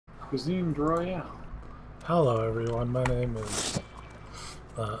Cuisine Royale. Hello everyone, my name is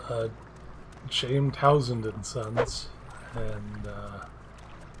James Townsend and Sons, and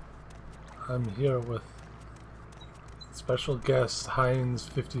I'm here with special guest Heinz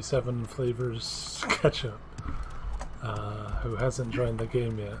 57 Flavors Ketchup, who hasn't joined the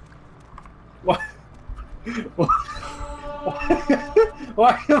game yet. What?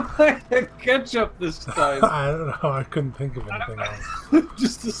 Why am I a ketchup this time? I don't know, I couldn't think of anything else.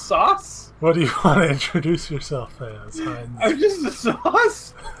 Just a sauce? What do you want to introduce yourself as, Heinz? I'm just a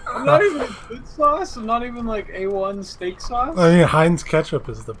sauce? I'm not even a good sauce? I'm not even like A1 steak sauce? I mean, Heinz ketchup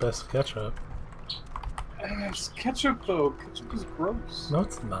is the best ketchup. It's ketchup though. Ketchup is gross. No,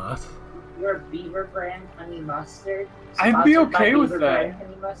 it's not. Your Beaver brand honey mustard. I'd be Sponsored by okay with Beaver that. brand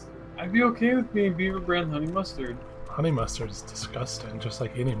honey mustard. I'd be okay with being Beaver brand honey mustard. Honey mustard is disgusting, just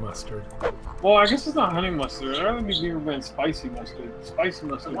like any mustard. Well, I guess it's not honey mustard. I'd rather be Beaver brand spicy mustard. Spicy The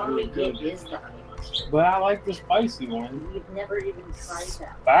mustard is one really we good. get is the honey mustard. But I like the spicy one. We've never even tried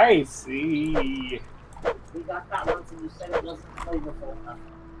that. Spicy. We got that once and you said it wasn't flavorful enough.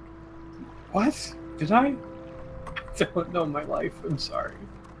 What? Did I? I don't know my life. I'm sorry.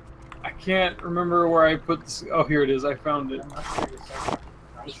 I can't remember where I put this. Oh, here it is. I found it. The mustard is so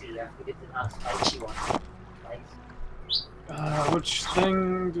spicy. You have to get the not spicy one. Spicy. Which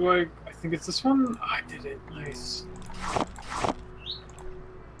thing do I think it's this one? Oh, I did it. Nice.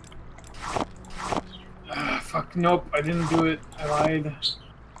 Fuck. Nope. I didn't do it. I lied.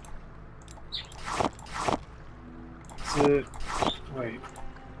 Is it? Wait.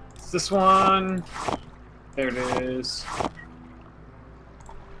 It's this one. There it is.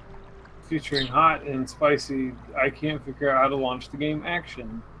 Featuring hot and spicy. I can't figure out how to launch the game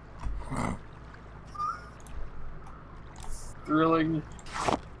action. Thrilling.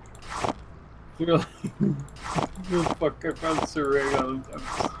 Thrilling. Fuck, I found Serrano.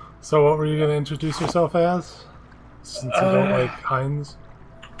 So what were you going to introduce yourself as? Since you don't like Heinz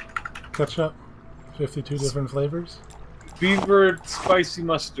ketchup? 52 different flavors? Beaver spicy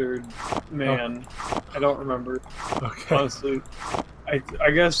mustard man. Oh. I don't remember. Okay. Honestly. I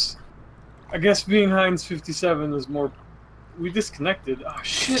guess being Heinz 57 is more. We disconnected. Oh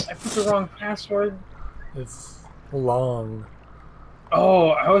shit, I put the wrong password. It's long. Oh,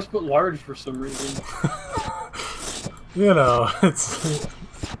 I always put large for some reason. You know, it's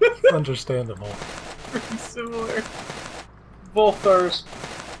understandable. Pretty similar. Both are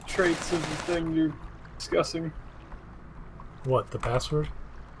traits of the thing you're discussing. What, the password?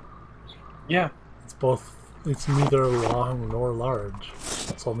 Yeah. It's both. It's neither long nor large.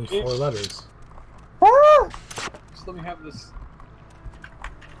 It's only 4 letters. Just let me have this.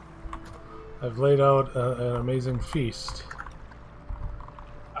 I've laid out an amazing feast.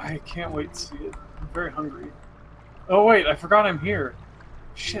 I can't wait to see it. I'm very hungry. Oh wait, I forgot I'm here.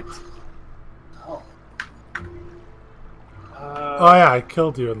 Shit. Oh. Oh yeah, I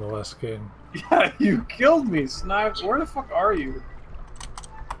killed you in the last game. Yeah, you killed me, Snipe. Where the fuck are you?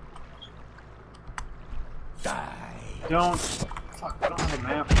 Die. Don't. Fuck, I don't have a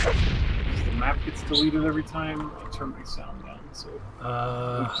map. Because the map gets deleted every time I turn my sound down, so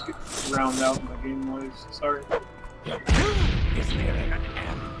I just get drowned out in my game noise. Sorry. Your doom is nearing an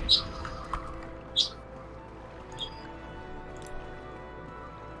end.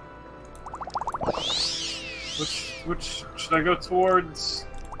 Which should I go towards?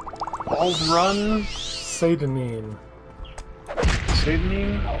 Bald Run? Satanine.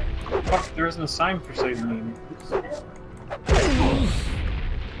 Satanine? Oh, fuck, there isn't a sign for Satanine.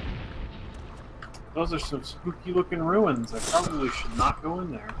 Those are some spooky looking ruins. I probably should not go in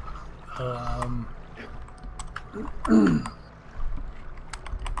there.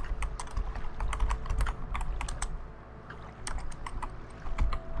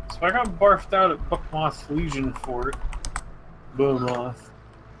 So I got barfed out at Buckmoth Legion Fort. Beaumoth.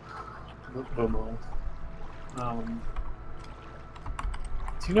 Beaumoth.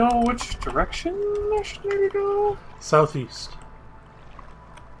 Do you know which direction I should maybe go? Southeast.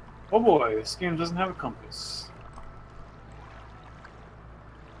 Oh boy, this game doesn't have a compass.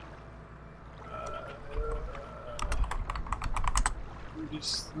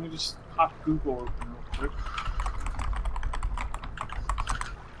 Let me just pop Google open real quick.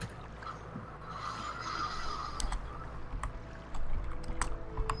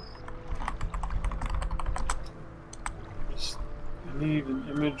 I need an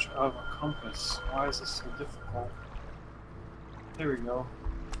image of a compass. Why is this so difficult? There we go.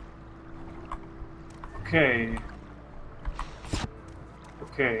 Okay.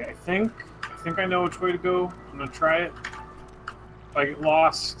 Okay, I think I know which way to go. I'm gonna try it. If I get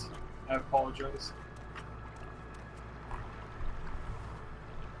lost, I apologize.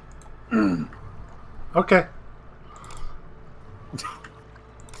 Okay.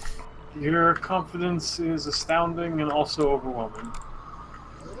 Your confidence is astounding and also overwhelming.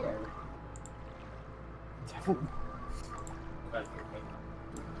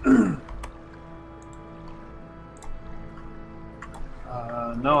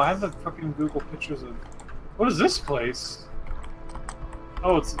 No, I have the fucking Google pictures of... What is this place?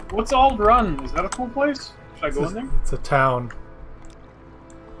 Oh, what's Old Run? Is that a cool place? Should I go in there? It's a town.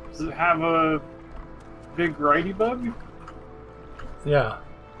 Does it have a big righty bug? Yeah.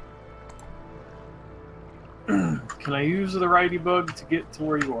 Can I use the righty bug to get to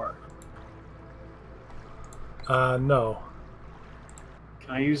where you are? No. Can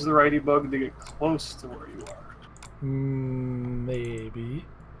I use the righty bug to get close to where you are? Maybe.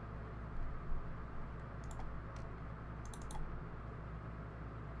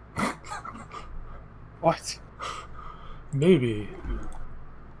 What? Maybe.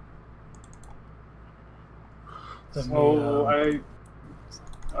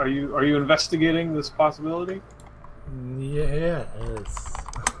 Are you investigating this possibility? Yes.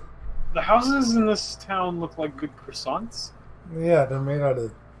 The houses in this town look like big croissants. Yeah, they're made out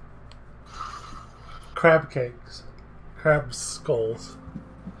of crab cakes. Crab skulls.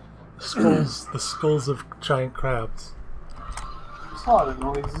 The skulls of giant crabs. I saw the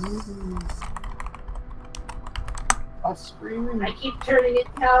noises. I'm screaming. I keep turning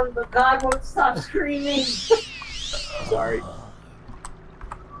it down, but God won't stop screaming. Sorry.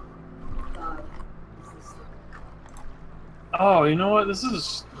 Oh, you know what? This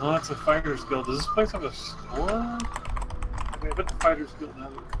is... No, that's a Fighters Guild. Does this place have a store? Okay, I bet the Fighters Guild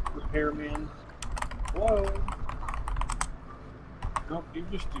has a repairman. Whoa. Nope, you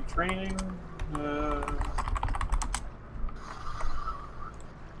just do training.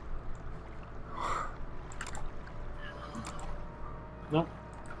 Nope.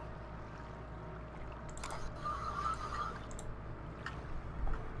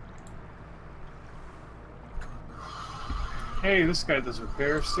 Hey, this guy does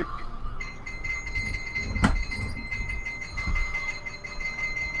repair. Sick.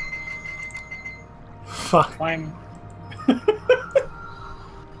 Fuck. Fine.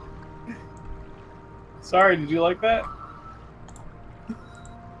 Sorry, did you like that?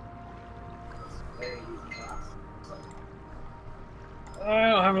 I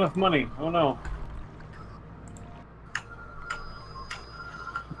don't have enough money. Oh no.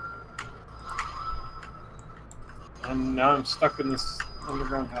 And now I'm stuck in this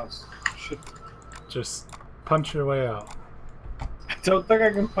underground house. Shit. Just punch your way out. I don't think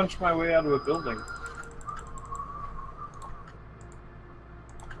I can punch my way out of a building.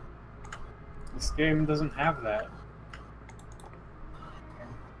 This game doesn't have that.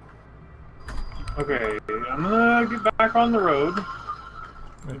 Okay, I'm gonna get back on the road.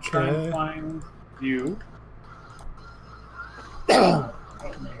 Okay. Try and find you.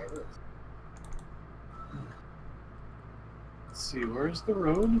 Let's see, where's the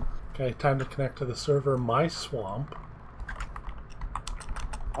road? Okay, time to connect to the server My Swamp.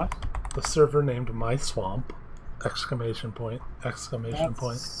 What? The server named My Swamp! Exclamation point! Exclamation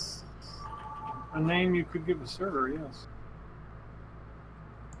point! That's a name you could give a server, yes.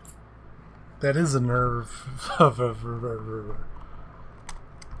 That is a nerve of a.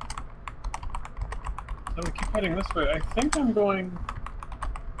 So we keep heading this way. I think I'm going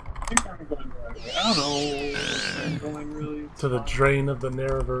the right way. I don't know. I'm going really to the drain of the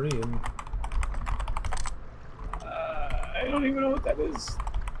Nerevarine. I don't even know what that is.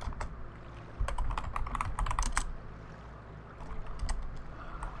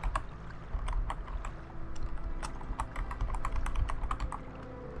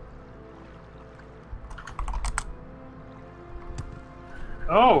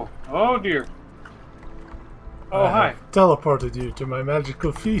 Oh dear. Oh, I hi. have teleported you to my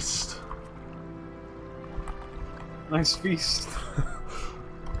magical feast. Nice feast.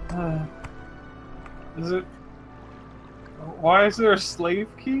 Is it... Why is there a slave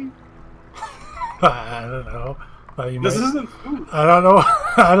key? I don't know. This isn't food. I don't know.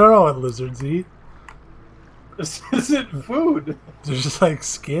 I don't know what lizards eat. This isn't food. There's just like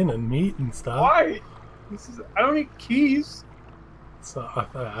skin and meat and stuff. Why? I don't need keys. So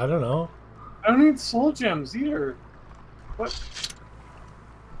I don't know. I don't need soul gems either. What?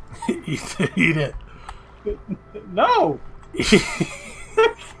 Eat it. No! I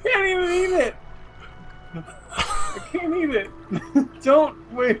can't even eat it! I can't eat it! Don't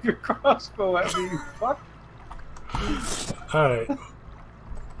wave your crossbow at me, you fuck! Alright.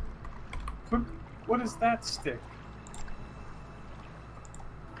 What is that stick?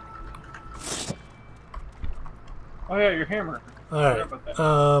 Oh yeah, your hammer. Alright,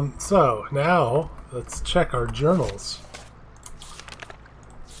 so now let's check our journals.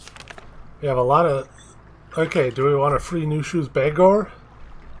 We have a lot of... Okay, do we want a free New Shoes Bagor?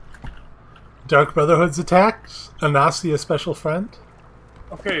 Dark Brotherhood's attacks? Anasi, a special friend?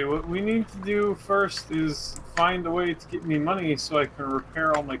 Okay, what we need to do first is find a way to get me money so I can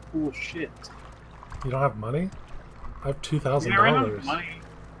repair all my cool shit. You don't have money? I have $2,000. Yeah, I ran out of money.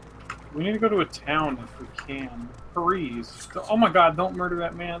 We need to go to a town if we can. Paris. Oh my god, don't murder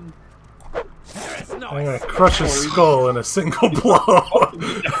that man. I'm gonna crush his skull in a single blow.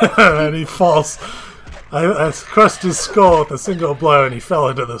 And he falls. I crushed his skull with a single blow and he fell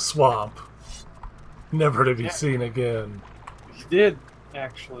into the swamp. Never to be seen again. He did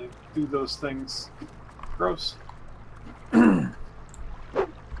actually do those things. Gross.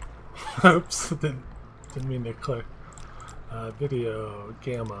 Oops, didn't mean to click. Video,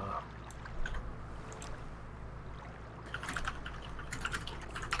 gamma.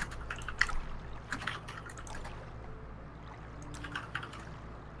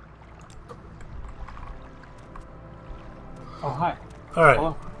 Oh, hi. Alright,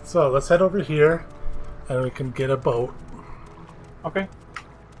 Hello. so let's head over here and we can get a boat. Okay.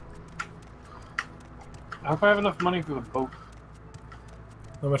 I hope I have enough money for the boat.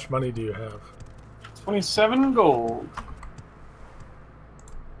 How much money do you have? 27 gold.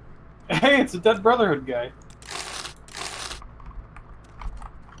 Hey, it's a Dead Brotherhood guy.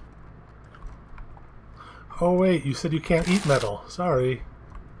 Oh wait, you said you can't eat metal. Sorry.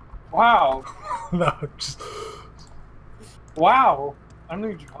 Wow. No, just... Wow. I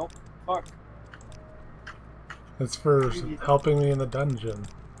need your help. Fuck. It's for helping me in the dungeon.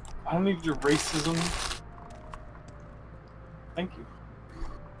 I don't need your racism. Thank you.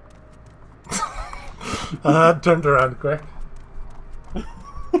 Turned around quick.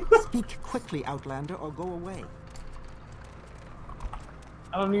 Speak quickly, Outlander, or go away.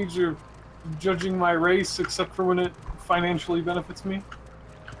 I don't need your judging my race except for when it financially benefits me.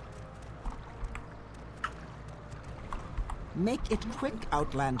 Make it quick,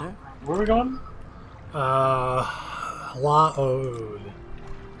 Outlander. Where are we going? Laod.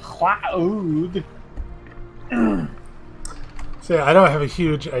 Cloud. So yeah, I don't have a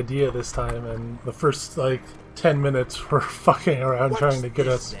huge idea this time, and the first, like, 10 minutes we're fucking around trying to get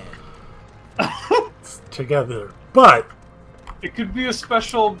us together. But It could be a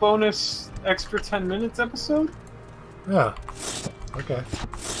special bonus extra 10 minutes episode. yeah. Okay.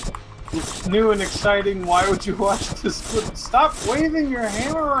 It's new and exciting. Why would you watch this clip? Stop waving your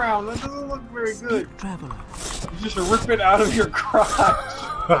hammer around. That doesn't look very good. Traveler. You just rip it out of your crotch.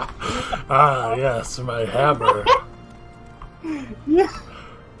 Ah, yes, my hammer. Yeah.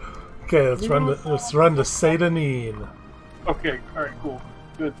 Okay, let's run to Satanine. Okay. All right. Cool.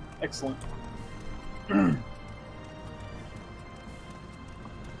 Good. Excellent.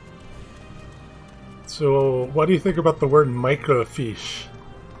 So, what do you think about the word microfiche?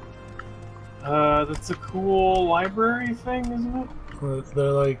 That's a cool library thing, isn't it?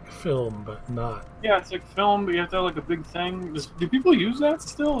 They're like film, but not. Yeah, it's like film, but you have to have like a big thing. Do people use that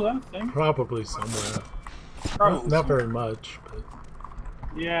still? Is that a thing? Probably somewhere. Probably. Not very much, but...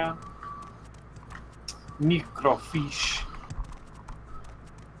 Yeah. Microfiche.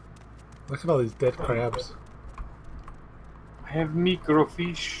 Look at all these dead crabs. I have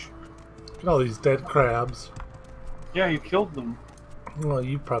microfiche. Look at all these dead crabs. Yeah, you killed them. Well,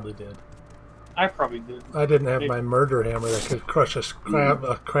 you probably did. I probably did. I didn't have my murder hammer that could crush a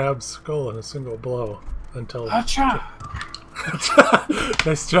crab's skull in a single blow until... Hacha!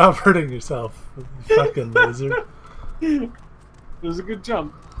 Nice job hurting yourself, you fucking lizard. It was a good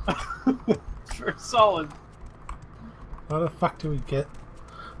jump. Very solid. How the fuck do we get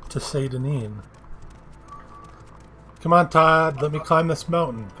to Satanine? Come on, Todd. Let me climb this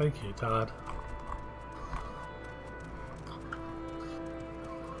mountain. Thank you, Todd.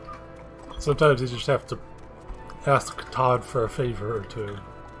 Sometimes you just have to ask Todd for a favor or two.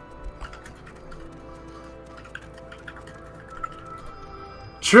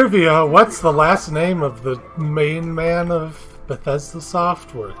 Trivia, what's the last name of the main man of Bethesda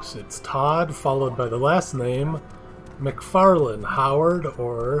Softworks? It's Todd, followed by the last name McFarlane, Howard,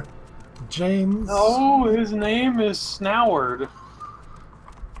 or James. Oh, his name is Snoward.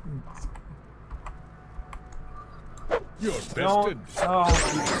 You're Don't. bested.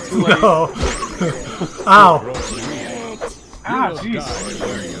 Oh, too late. No. Ow. Ah, jeez.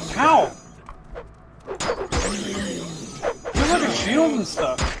 Ow! There's like a shield and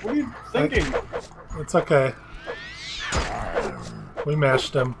stuff. What are you thinking? It's okay. We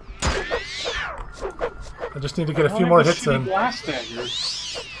mashed him. I just need to get a few more hits in. Blast at you.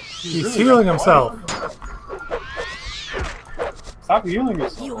 He's healing himself. Stop healing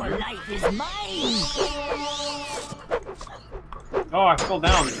yourself. Your life is mine. Oh, I fell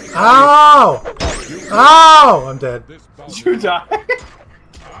down. Ow! Ow! I'm dead. Did you die?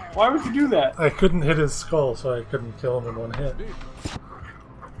 Why would you do that? I couldn't hit his skull, so I couldn't kill him in one hit.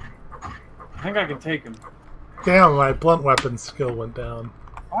 I think I can take him. Damn, my blunt weapon skill went down.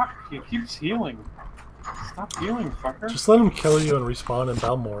 Fuck, he keeps healing. Stop healing, fucker. Just let him kill you and respawn in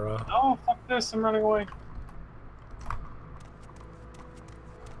Balmora. No, fuck this, I'm running away.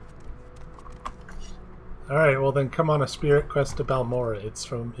 Alright, well then come on a spirit quest to Balmora. It's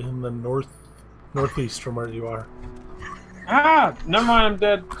from in the northeast from where you are. Ah! Never mind, I'm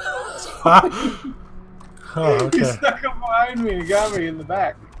dead. Oh, okay. He stuck up behind me and got me in the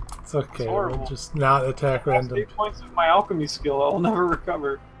back. It's okay. horrible. We'll just not attack That's random. 8 points of my alchemy skill I'll never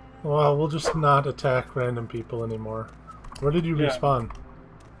recover. Well, we'll just not attack random people anymore. Where did you Yeah. respawn?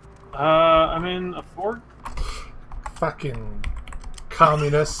 I'm in a fort. Fucking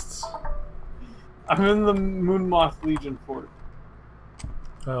communists. I'm in the Moonmoth Legion fort.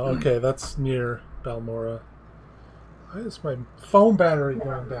 Oh, okay, that's near Balmora. Why is my phone battery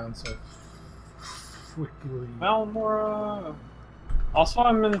going down so quickly? Balmora. Also,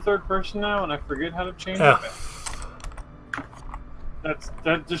 I'm in third person now, and I forget how to change F. it.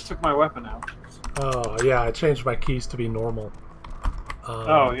 That just took my weapon out. Oh, yeah, I changed my keys to be normal.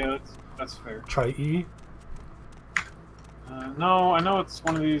 Oh yeah, that's fair. Try E. No, I know it's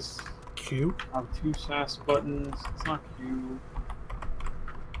one of these Q. two SAS buttons. It's not Q.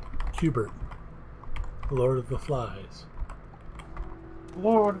 Qbert. Lord of the Flies.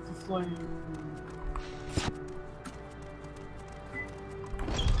 Lord of the Flame.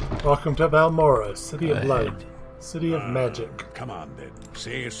 Welcome to Balmora, City of Ahead. Light, City of Magic. Come on then.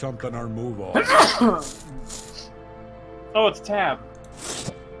 Say something or move on. Oh, it's Tab.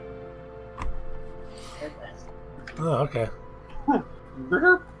 Oh, okay.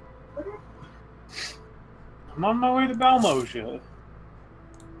 Burp. I'm on my way to Balmosia.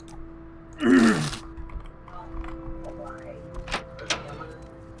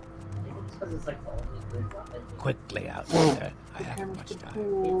 Quickly out there. I haven't much time.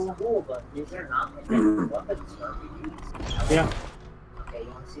 It's cool, but is there not like weapons for me to use? Yeah. Okay, you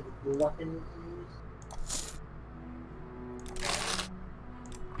want to see the cool weapon you can use?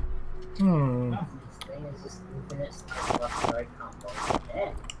 Hmm. This thing is just infinite sniper left right combo.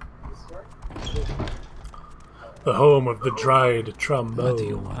 Yeah. This one? The home of the dried trombone. What do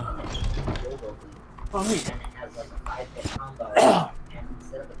you want? Oh, And neat. it has like a 5-hit combo. And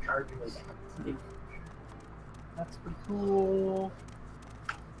instead of a charger, it's a big. That's pretty cool.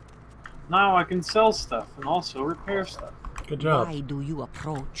 Now I can sell stuff and also repair stuff. Good job. Why do you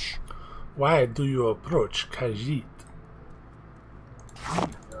approach? Why do you approach Khajiit?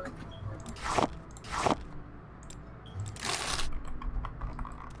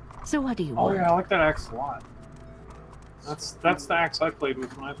 So what do you Oh want? yeah, I like that axe a lot. That's the axe I played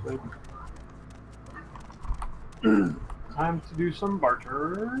with when I played. Time to do some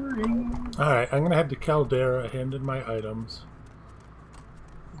bartering. Alright, I'm gonna head to Caldera, hand in my items,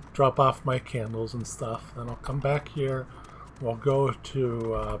 drop off my candles and stuff, then I'll come back here, we'll go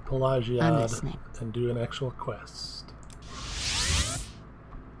to I'm Pelagiad listening. and do an actual quest.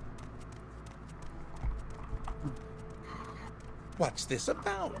 What's this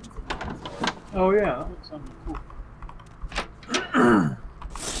about? Oh yeah, that looks something cool.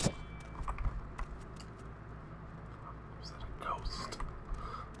 Was that a ghost?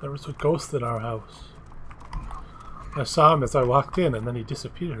 There was a ghost in our house. I saw him as I walked in and then he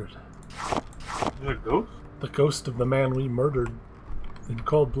disappeared. Is it a ghost? The ghost of the man we murdered in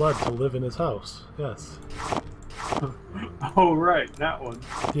cold blood to live in his house. Yes. Oh right, that one.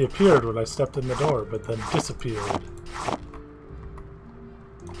 He appeared when I stepped in the door, but then disappeared.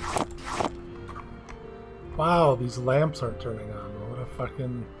 Wow, these lamps aren't turning on. What a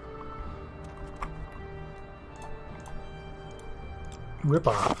fucking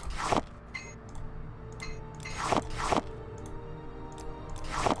ripoff.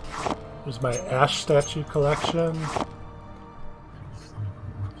 There's my ash statue collection.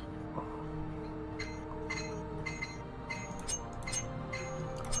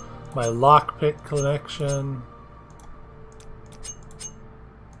 My lockpick collection.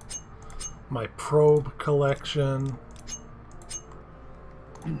 My probe collection.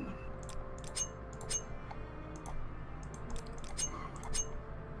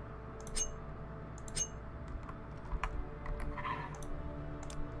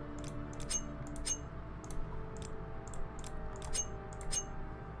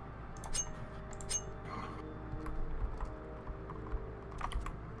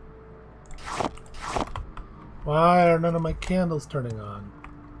 Why are none of my candles turning on?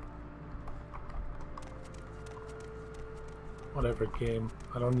 Whatever, game.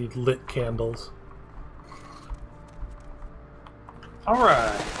 I don't need lit candles.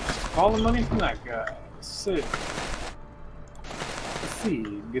 Alright. All the money from that guy. Sig.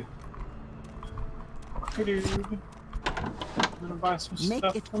 Sieg. Hey, dude. Gonna buy some Make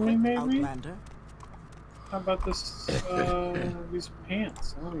stuff it for me, quick, maybe? Outlander. How about this, these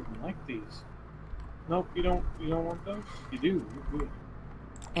pants? I don't even like these. Nope, you don't want those? You do, you're good.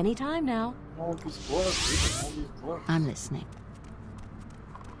 Anytime now. I don't want these gloves, dude. I want these gloves. I'm listening.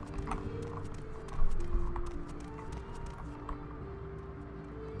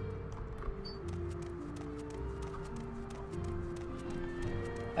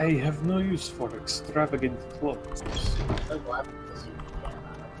 I have no use for extravagant clothes. So glad this you can.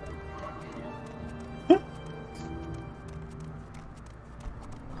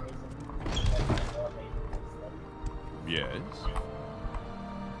 Yes.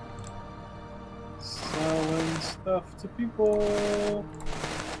 Selling stuff to people.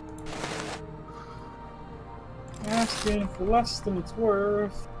 Asking for less than it's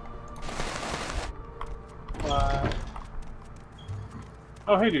worth. Bye.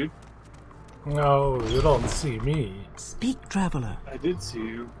 Oh, hey, dude. No, you don't see me. Speak, traveler. I did see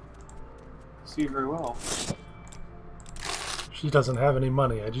you. See you very well. She doesn't have any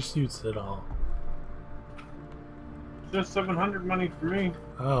money. I just used it all. Just 700 money for me.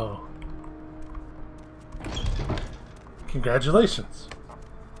 Oh. Congratulations.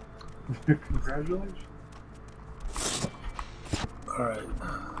 Congratulations. Alright.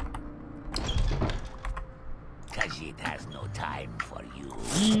 Khajiit has no time for you.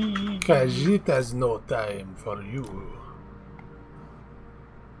 Khajiit has no time for you.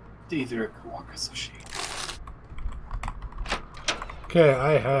 Daedric Wakasashi. Okay,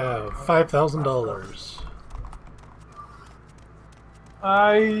 I have $5,000.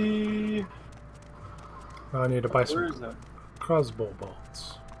 I need to buy Where some is that? crossbow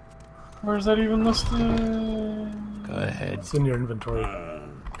bolts. Where's that even listed? Go ahead. It's in your inventory.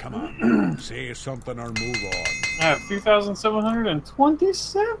 Come on. Say something or move on. I have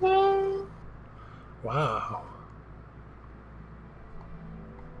 2,727. Wow.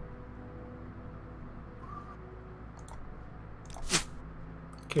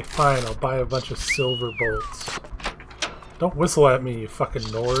 Okay, fine. I'll buy a bunch of silver bolts. Don't whistle at me, you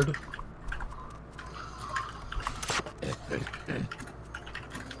fucking Nord.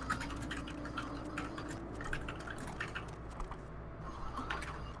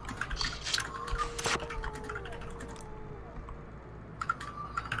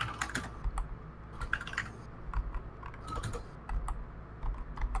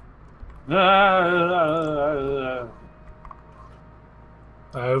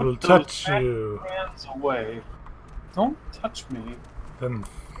 I will touch you. Hands away. Don't touch me. Then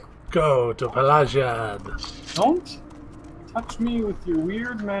go to Pelagiad. Don't touch me with your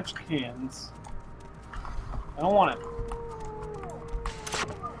weird magic hands. I don't want it.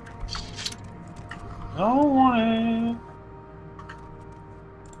 I don't want it.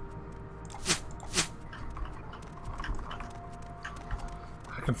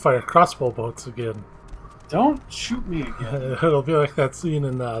 I can fire crossbow bolts again. Don't shoot me again. It'll be like that scene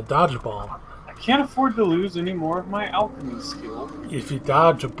in Dodgeball. I can't afford to lose any more of my alchemy skill. If you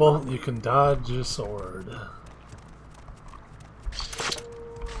dodge a bolt, you can dodge a sword.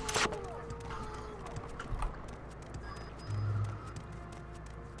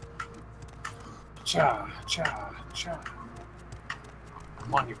 Cha, cha, cha.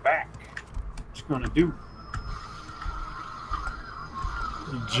 I'm on your back. What you gonna do?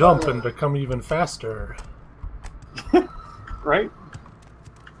 You jump and become even faster. Right?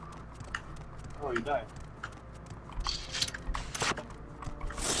 Oh, you died.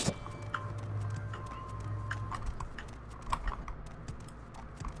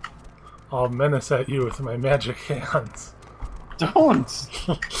 I'll menace at you with my magic hands. Don't!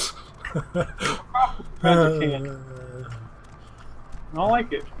 Magic hand. I don't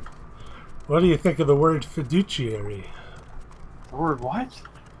like it. What do you think of the word fiduciary? The word what?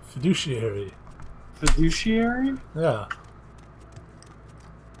 Fiduciary. Fiduciary? Yeah.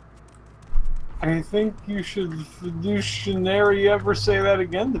 I think you should fiduciary ever say that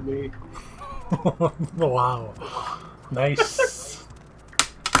again to me. Wow. Nice.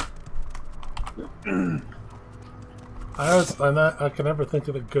 I can never think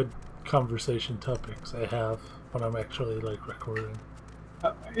of the good conversation topics I have when I'm actually like recording.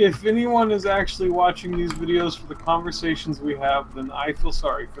 If anyone is actually watching these videos for the conversations we have, then I feel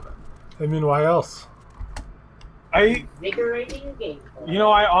sorry for them. I mean, why else? Invigorating gameplay. You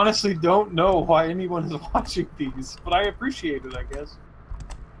know, I honestly don't know why anyone is watching these, but I appreciate it, I guess.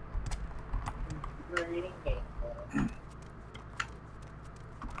 Invigorating gameplay.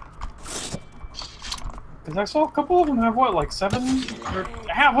 Because I saw a couple of them have, what, like 7? Or,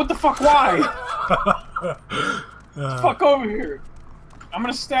 what the fuck, why? Fuck over here. I'm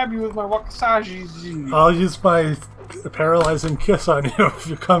gonna stab you with my wakizashi. I'll use my paralyzing kiss on you if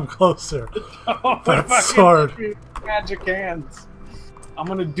you come closer. Oh, that sword. Magic hands. I'm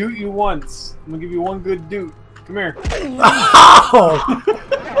gonna doot you once. I'm gonna give you one good doot. Come here. Oh!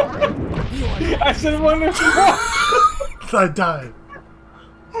 I said one if you want. I died.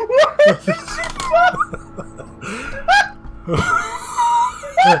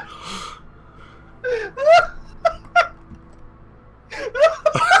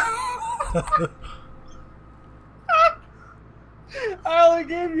 I only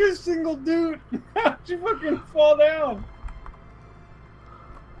gave you a single doot. How'd you fucking fall down?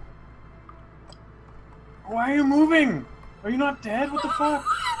 Why are you moving? Are you not dead? What the fuck?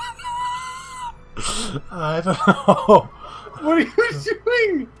 I don't know. What are you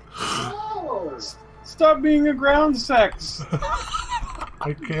doing? Oh! Stop being a ground sex.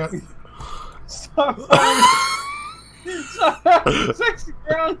 I can't. Stop having, stop having sexy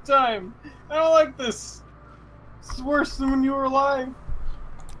ground time. I don't like this. This is worse than when you were alive.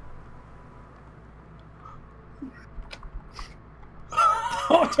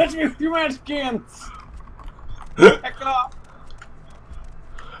 Don't touch me with your magic hands. Heck off.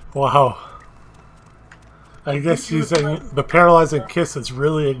 Wow. I guess using the paralyzing kiss is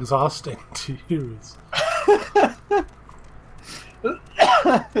really exhausting to use.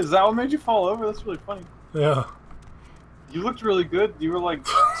 Is that what made you fall over? That's really funny. Yeah. You looked really good. You were like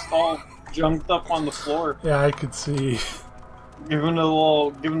all junked up on the floor. Yeah, I could see. Giving a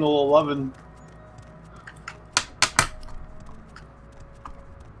little loving.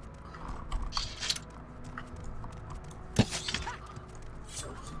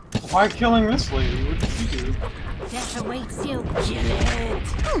 Why killing this lady? What did she do? Death awaits you.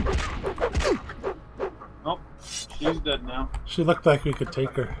 Oh, she's dead now. She looked like we could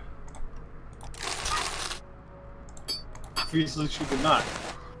take her. Obviously she did not.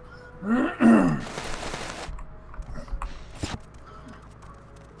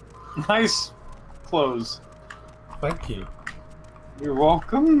 Nice clothes. Thank you. You're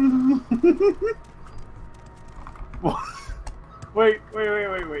welcome. Wait,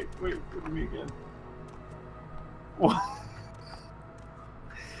 look at me again. What?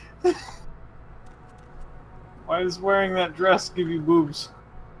 Why does wearing that dress give you boobs?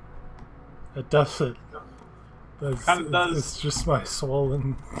 It doesn't. Kinda does. It's just my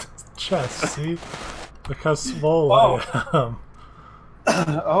swollen chest, see? Look how swole I am.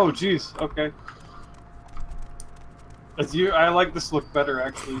 Oh, jeez, okay. I like this look better,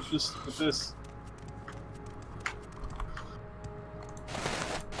 actually. It's just with this.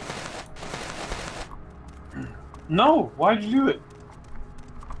 No! Why'd you do it?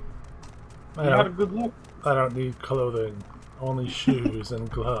 You had a good look. I don't need clothing. Only shoes and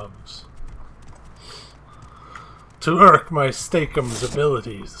gloves. To work my Steakums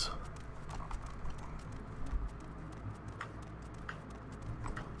abilities.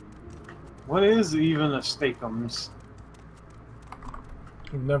 What is even a Steakums?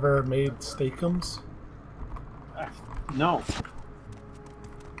 You've never made Steakums? No.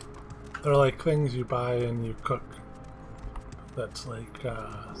 They're like things you buy and you cook. That's like,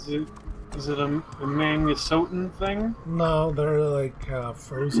 Is it a Minnesota thing? No, they're like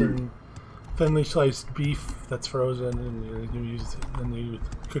frozen, thinly sliced beef that's frozen, and you use it, and you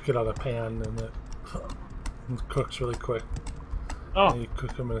cook it on a pan, and it cooks really quick. Oh. And you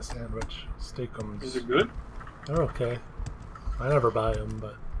cook them in a sandwich. Steakums. Is it good? They're okay. I never buy them,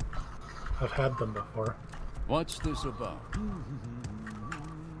 but I've had them before. What's this about?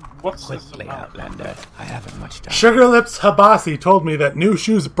 What's this Quickly, about? Outlander. I haven't much time. Sugar Lips Habasi told me that New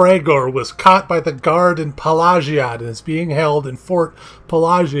Shoes Bragor was caught by the guard in Pelagiad and is being held in Fort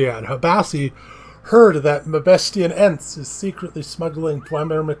Pelagiad. Habasi heard that Mabestian Ents is secretly smuggling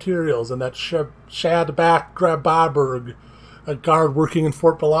Dwemer materials and that Shadback Grababerg, a guard working in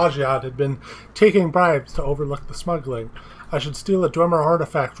Fort Pelagiad, had been taking bribes to overlook the smuggling. I should steal a Dwemer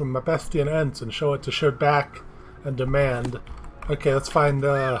artifact from Mabestian Ents and show it to Shadback and demand... Okay, let's find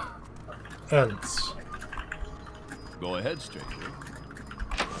Ents. Go ahead, stranger.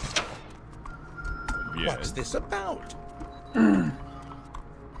 What's this about?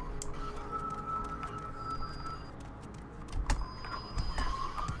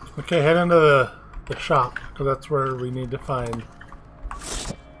 Okay, head into the shop, because that's where we need to find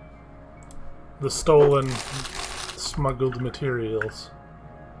the stolen smuggled materials.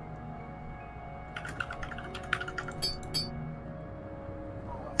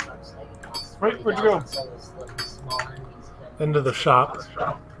 Wait, where'd you go? Into the shop.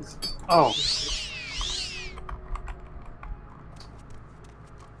 Oh.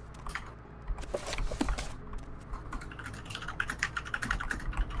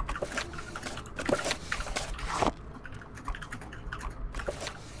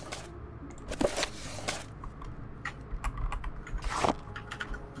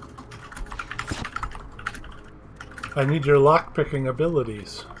 I need your lockpicking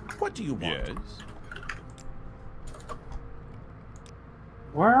abilities. What do you want? Yes.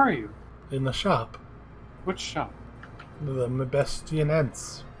 Where are you? In the shop. Which shop? The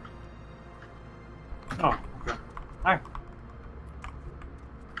Mebestianense. Oh, okay. Hi.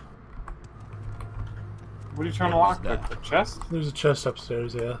 What are you trying to lock? The chest? There's a chest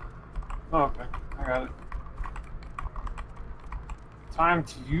upstairs, yeah. Oh, okay. I got it. Time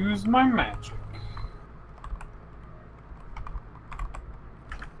to use my magic.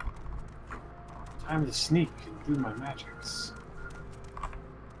 Time to sneak and do my magics.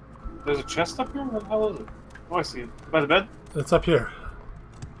 There's a chest up here? What the hell is it? Oh, I see it. By the bed? It's up here.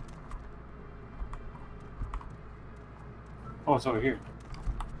 Oh, it's over here.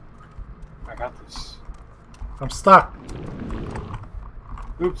 I got this. I'm stuck.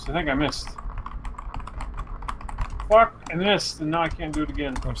 Oops, I think I missed. Fuck, I missed, and now I can't do it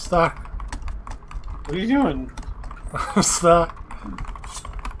again. I'm stuck. What are you doing? I'm stuck.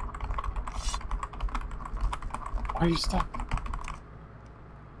 Why are you stuck?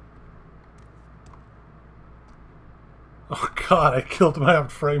 Oh god, I killed my own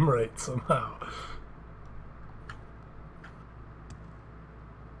frame rate somehow.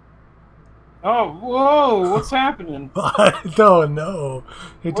 Oh, whoa! What's happening? I don't know.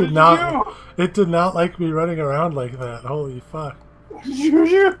 It What did did not. you do? It did not like me running around like that. Holy fuck! What did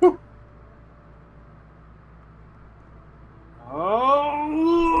you do?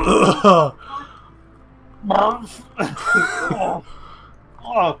 Oh! oh.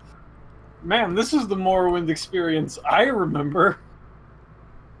 Oh. Man, this is the Morrowind experience I remember.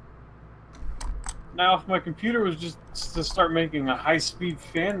 Now, if my computer was just to start making a high-speed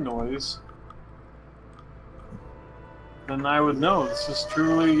fan noise, then I would know. This is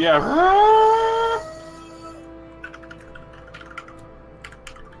truly, yeah.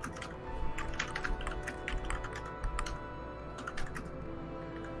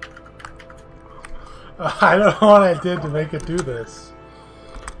 I don't know what I did to make it do this.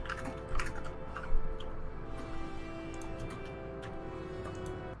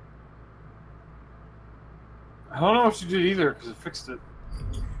 I don't know what you did either, because it fixed it.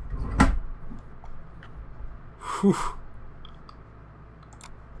 Whew.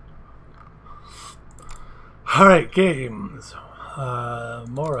 Alright, games.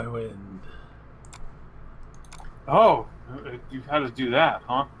 Morrowind. Oh, you had to do that,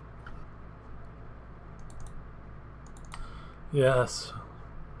 huh? Yes.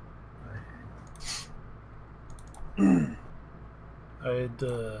 I'd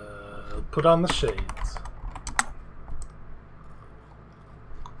put on the shades.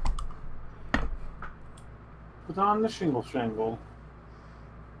 Put on the shingle shangle.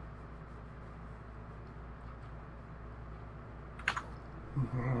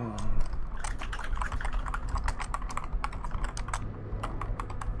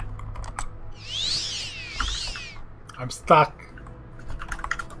 I'm stuck.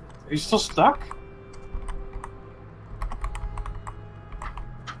 Are you still stuck?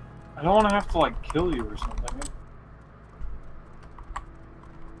 I don't want to have to, like, kill you or something.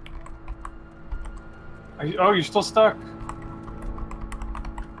 Oh, you're still stuck.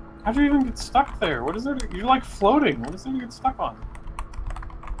 How'd you even get stuck there? What is there? You're like floating. What is there to get stuck on?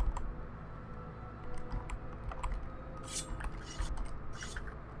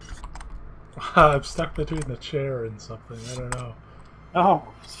 I'm stuck between the chair and something. I don't know. Oh,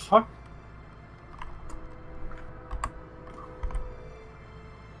 fuck.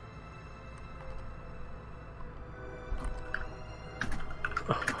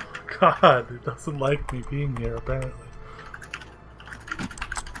 God, it doesn't like me being here, apparently.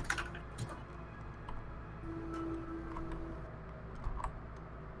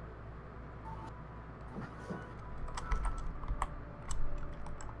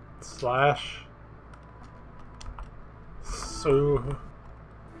 Slash. So.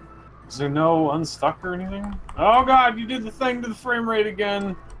 Is there no unstuck or anything? Oh god, you did the thing to the frame rate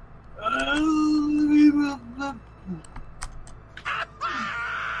again. I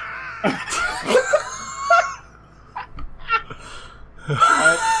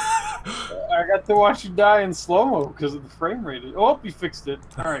had to watch you die in slow-mo because of the frame rate. Oh, you fixed it.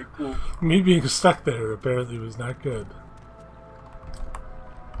 Alright, cool. Me being stuck there apparently was not good.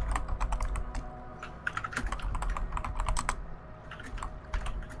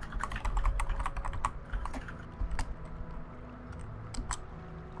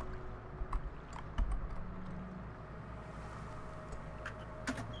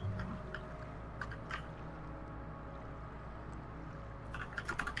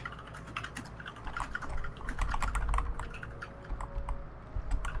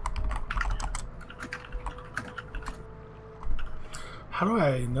 How do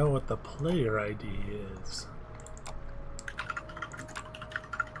I know what the player ID is?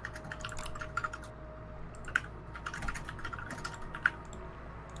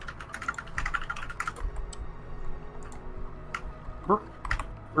 Burp,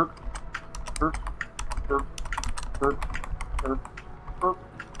 burp, burp, burp, burp, burp, burp, burp, burp,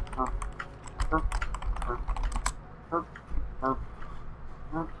 burp, burp, burp, burp,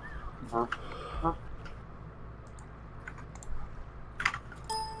 burp, burp.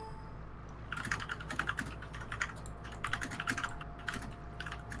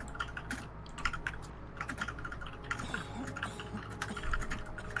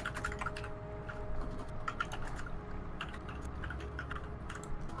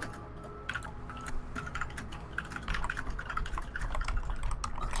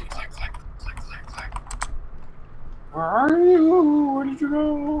 Where are you? Where did you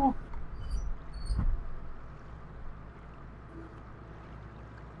go?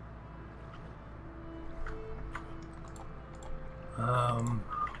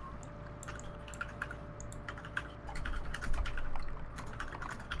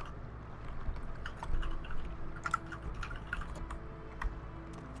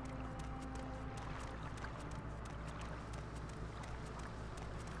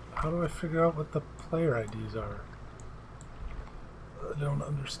 How do I figure out what the player IDs are? I don't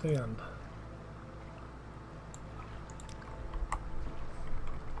understand.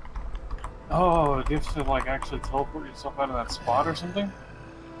 Oh, do you have to like actually teleport yourself out of that spot or something?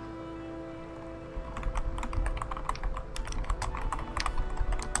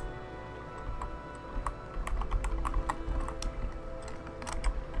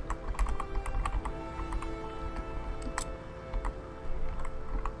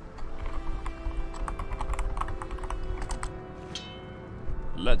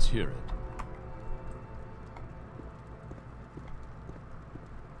 Let's hear it.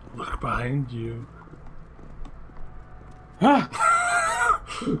 Look behind you.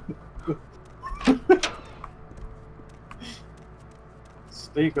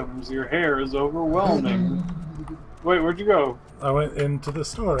 Steakums, your hair is overwhelming. Wait, where'd you go? I went into the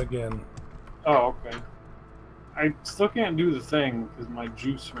store again. Oh, okay. I still can't do the thing because my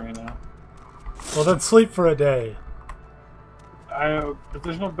juice ran out. Well, then sleep for a day. But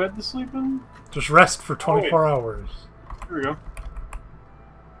there's no bed to sleep in? Just rest for 24 hours. Here we go.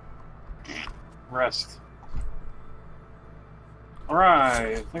 Rest.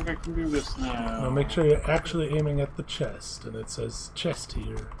 Alright, I think I can do this now. Now make sure you're actually aiming at the chest, and it says chest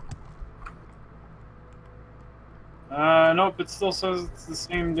here. Nope, it still says it's the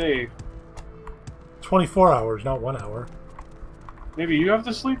same day. 24 hours, not 1 hour. Maybe you have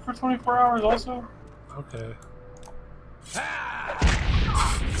to sleep for 24 hours also? Okay.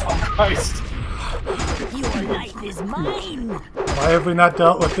 Oh, Christ. Your life is mine. Why have we not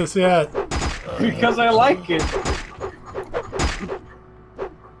dealt with this yet? Because I like it.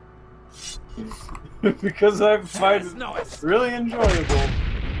 Because I find it really enjoyable.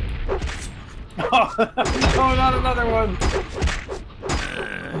 Oh, no, not another one.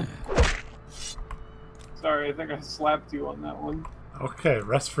 Sorry, I think I slapped you on that one. Okay,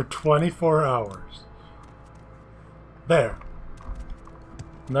 rest for 24 hours. There.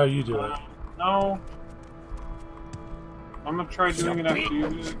 Now you do it. No. I'm gonna try doing it after you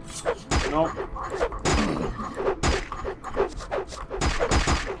do it. Nope.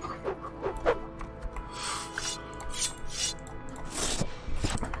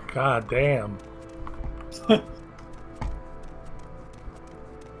 God damn.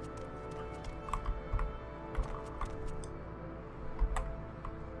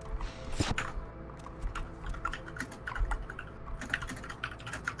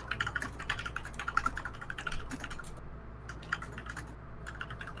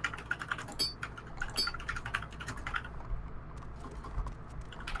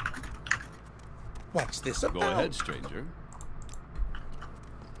 What's this about? Go ahead, stranger.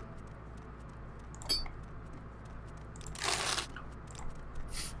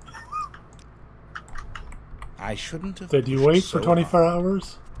 I shouldn't have. Did you pushed wait so for 24 hard.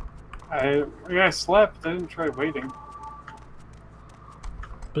 hours? I slept. I didn't try waiting.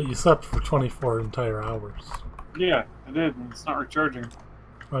 But you slept for 24 entire hours. Yeah, I did, and it's not recharging.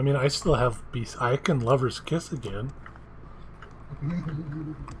 I mean, I still have I can Lover's Kiss again.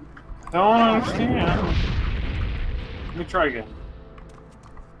 Don't understand. Let me try again.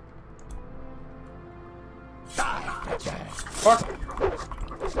 Fuck.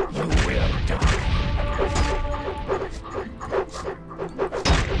 You will die.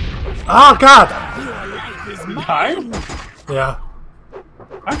 Oh God! Your life is He mine. died? Yeah,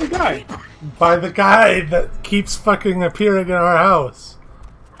 How'd he die? by the guy that keeps fucking appearing in our house.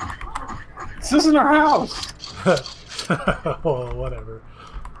 This isn't our house. Well, whatever.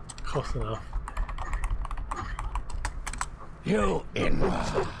 Close enough. You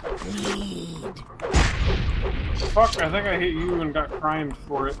invalid. Fuck, I think I hit you and got crimed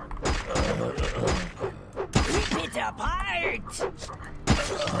for it. Rip it apart.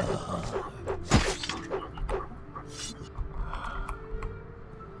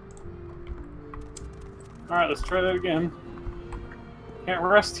 Alright, let's try that again. Can't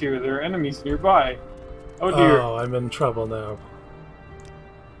rest here, there are enemies nearby. Oh dear. Oh, I'm in trouble now.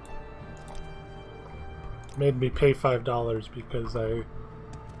 Made me pay $5 because I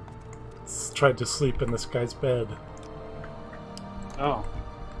tried to sleep in this guy's bed Oh.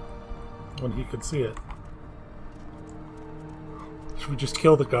 when he could see it. Should we just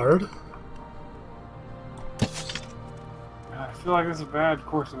kill the guard? I feel like it's a bad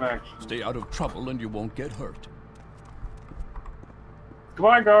course of action. Stay out of trouble and you won't get hurt.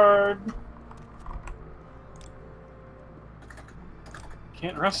 Goodbye, guard!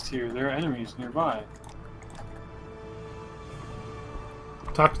 Can't rest here, there are enemies nearby.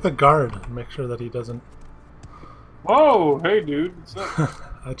 Talk to the guard and make sure that he doesn't... Whoa! Hey dude, what's up?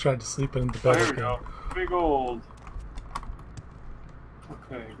 I tried to sleep in the Oh, bed here with we him. go. Big old.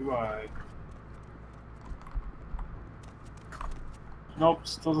 Okay, goodbye. Nope,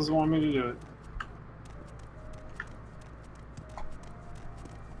 still doesn't want me to do it.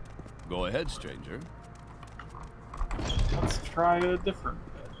 Go ahead, stranger. Let's try a different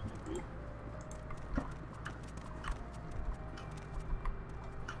bed, maybe.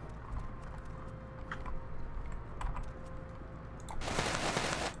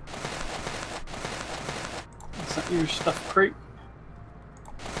 Is that your stuff crate?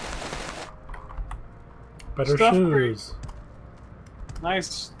 Better Stuff shoes.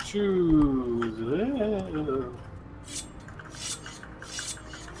 Nice shoes. Ew.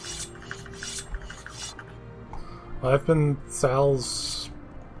 I've been Sal's...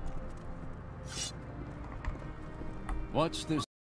 What's this?